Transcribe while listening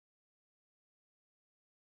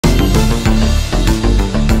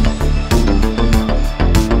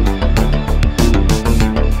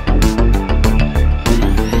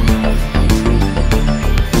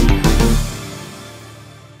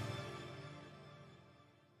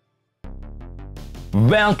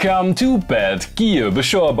Welcome to Bad Gear, the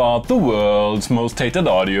show about the world's most hated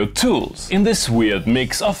audio tools. In this weird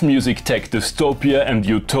mix of music tech dystopia and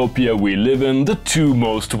utopia we live in, the two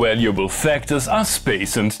most valuable factors are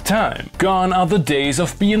space and time. Gone are the days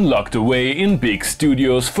of being locked away in big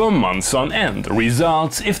studios for months on end.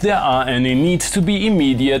 Results, if there are any, need to be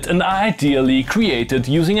immediate and are ideally created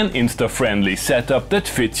using an Insta-friendly setup that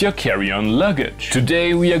fits your carry-on luggage.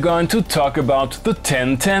 Today we are going to talk about the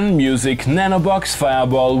 1010music Nanobox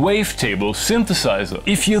Fireball Wavetable synthesizer.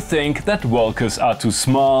 If you think that Walkers are too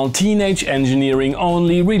small, teenage engineering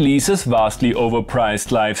only releases vastly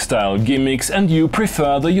overpriced lifestyle gimmicks, and you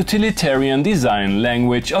prefer the utilitarian design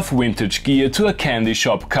language of vintage gear to a candy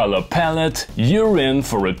shop color palette, you're in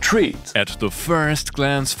for a treat. At the first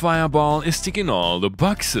glance, Fireball is ticking all the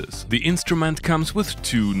boxes. The instrument comes with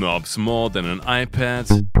 2 knobs more than an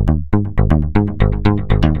iPad,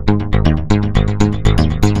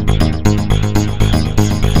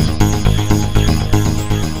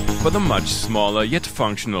 but a much smaller yet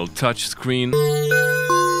functional touchscreen,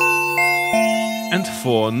 and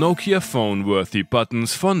 4 Nokia phone-worthy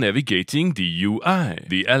buttons for navigating the UI.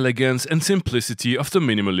 The elegance and simplicity of the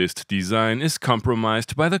minimalist design is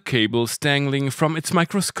compromised by the cables dangling from its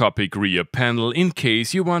microscopic rear panel in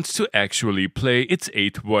case you want to actually play its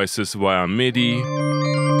 8 voices via MIDI.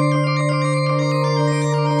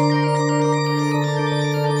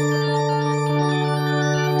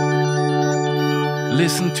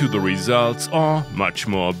 Listen to the results, or, much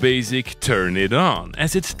more basic, turn it on,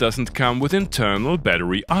 as it doesn't come with internal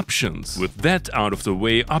battery options. With that out of the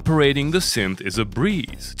way, operating the synth is a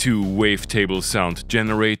breeze. 2 wavetable sound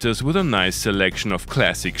generators with a nice selection of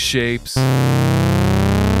classic shapes,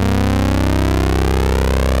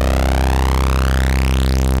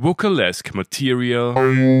 vocalesque material,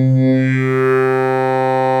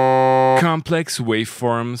 complex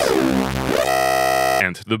waveforms,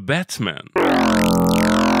 and the Batman.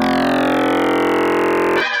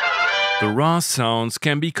 The raw sounds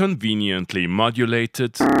can be conveniently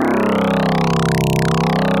modulated,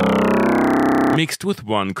 mixed with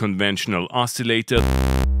one conventional oscillator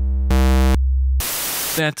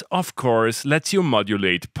that, of course, lets you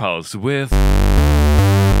modulate pulse width,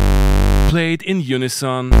 played in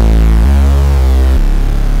unison,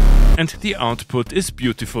 and the output is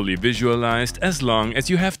beautifully visualized as long as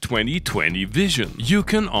you have 20/20 vision. You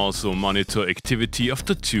can also monitor activity of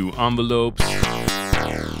the 2 envelopes,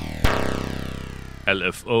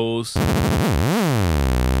 LFOs,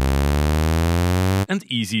 and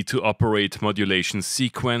easy-to-operate modulation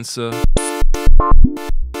sequencer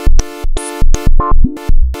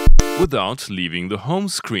without leaving the home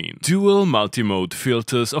screen. Dual multimode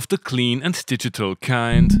filters of the clean and digital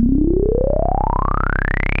kind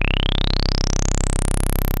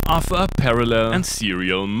offer a parallel and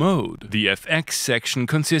serial mode. The FX section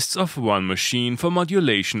consists of 1 machine for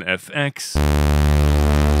modulation FX,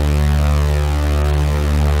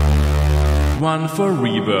 1 for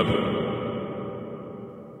reverb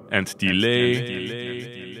and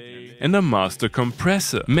delay, and a master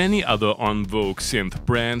compressor. Many other en vogue synth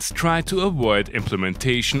brands try to avoid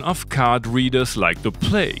implementation of card readers like the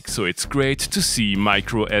plague, so it's great to see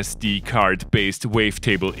micro SD card-based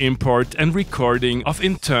wavetable import and recording of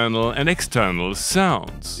internal and external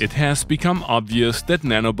sounds. It has become obvious that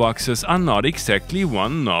nanoboxes are not exactly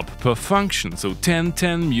 1 knob per function, so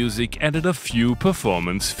 1010music added a few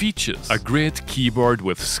performance features. A grid keyboard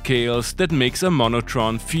with scales that makes a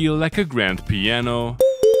monotron feel like a grand piano,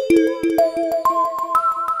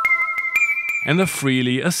 and a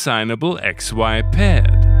freely assignable XY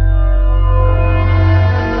pad.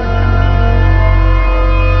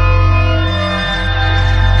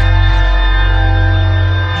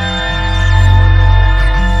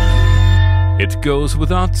 It goes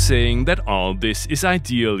without saying that all this is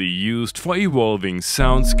ideally used for evolving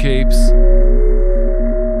soundscapes,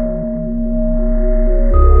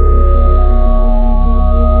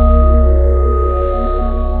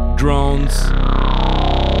 drones,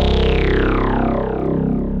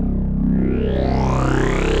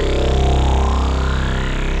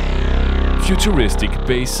 futuristic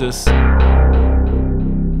basses,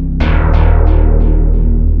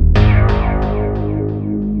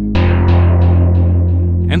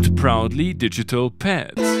 and proudly digital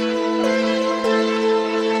pads.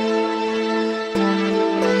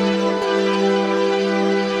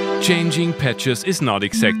 Changing patches is not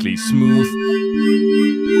exactly smooth.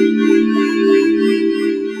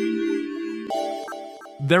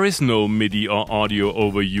 There is no MIDI or audio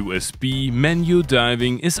over USB, menu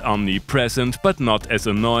diving is omnipresent but not as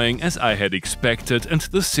annoying as I had expected, and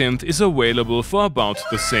the synth is available for about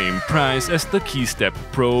the same price as the KeyStep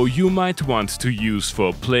Pro you might want to use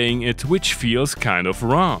for playing it, which feels kind of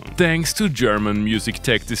wrong. Thanks to German music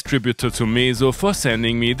tech distributor Tomeso for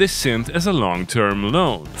sending me this synth as a long-term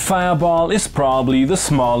loan. Fireball is probably the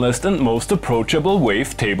smallest and most approachable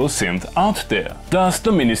wavetable synth out there. Does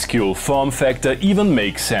the minuscule form factor even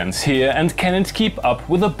make sense here, and can it keep up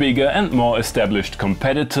with the bigger and more established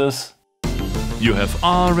competitors? You have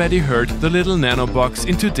already heard the little Nanobox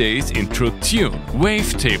in today's intro tune.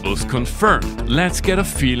 Wavetables confirmed. Let's get a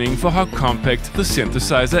feeling for how compact the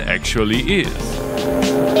synthesizer actually is.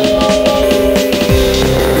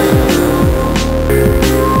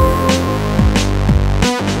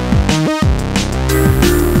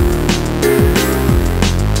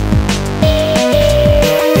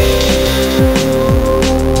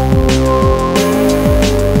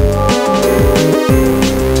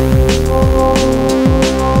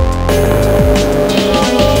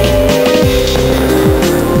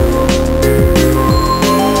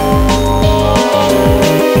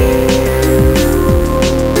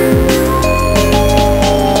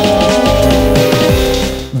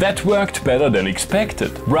 That worked better than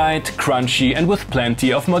expected. Bright, crunchy and with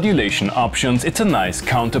plenty of modulation options, it's a nice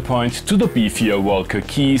counterpoint to the beefier Walker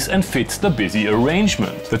keys and fits the busy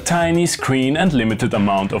arrangement. The tiny screen and limited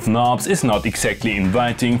amount of knobs is not exactly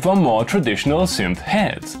inviting for more traditional synth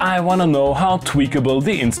heads. I wanna know how tweakable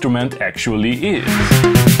the instrument actually is.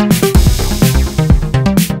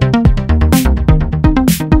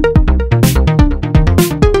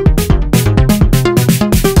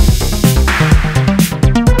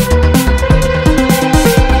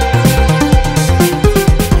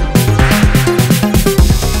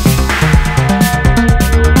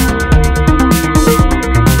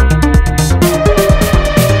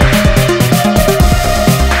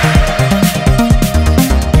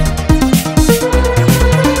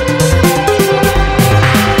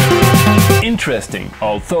 Interesting.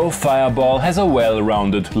 Although Fireball has a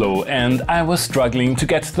well-rounded low end, I was struggling to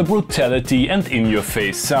get the brutality and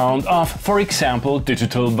in-your-face sound of, for example,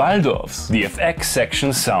 digital Waldorfs. The FX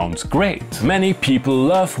section sounds great. Many people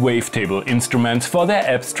love wavetable instruments for their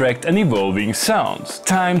abstract and evolving sounds.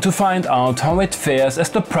 Time to find out how it fares as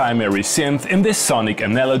the primary synth in this sonic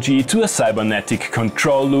analogy to a cybernetic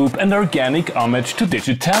control loop and organic homage to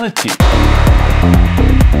digitality.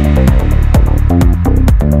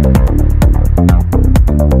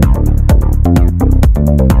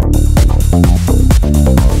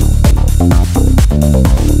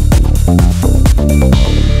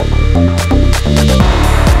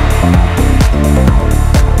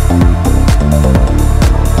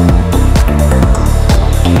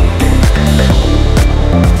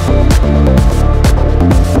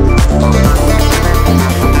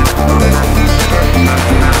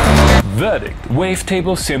 Verdict.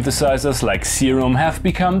 Wavetable synthesizers like Serum have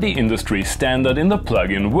become the industry standard in the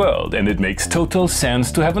plugin world, and it makes total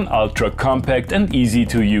sense to have an ultra-compact and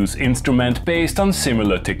easy-to-use instrument based on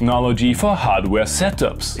similar technology for hardware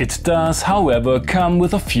setups. It does, however, come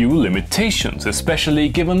with a few limitations, especially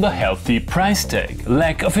given the healthy price tag.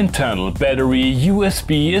 Lack of internal battery,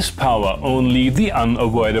 USB is power only, the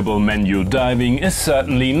unavoidable menu diving is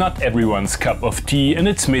certainly not everyone's cup of tea, and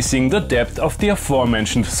it's missing the depth of the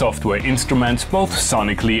aforementioned software instruments both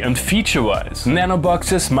sonically and feature-wise.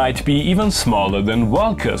 Nanoboxes might be even smaller than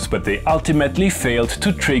Walkers, but they ultimately failed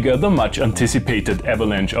to trigger the much anticipated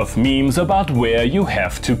avalanche of memes about where you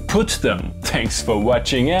have to put them. Thanks for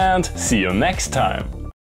watching and see you next time!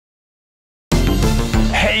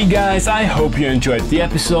 Hey guys, I hope you enjoyed the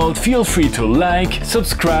episode. Feel free to like,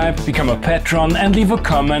 subscribe, become a patron and leave a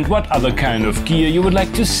comment what other kind of gear you would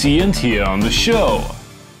like to see and hear on the show.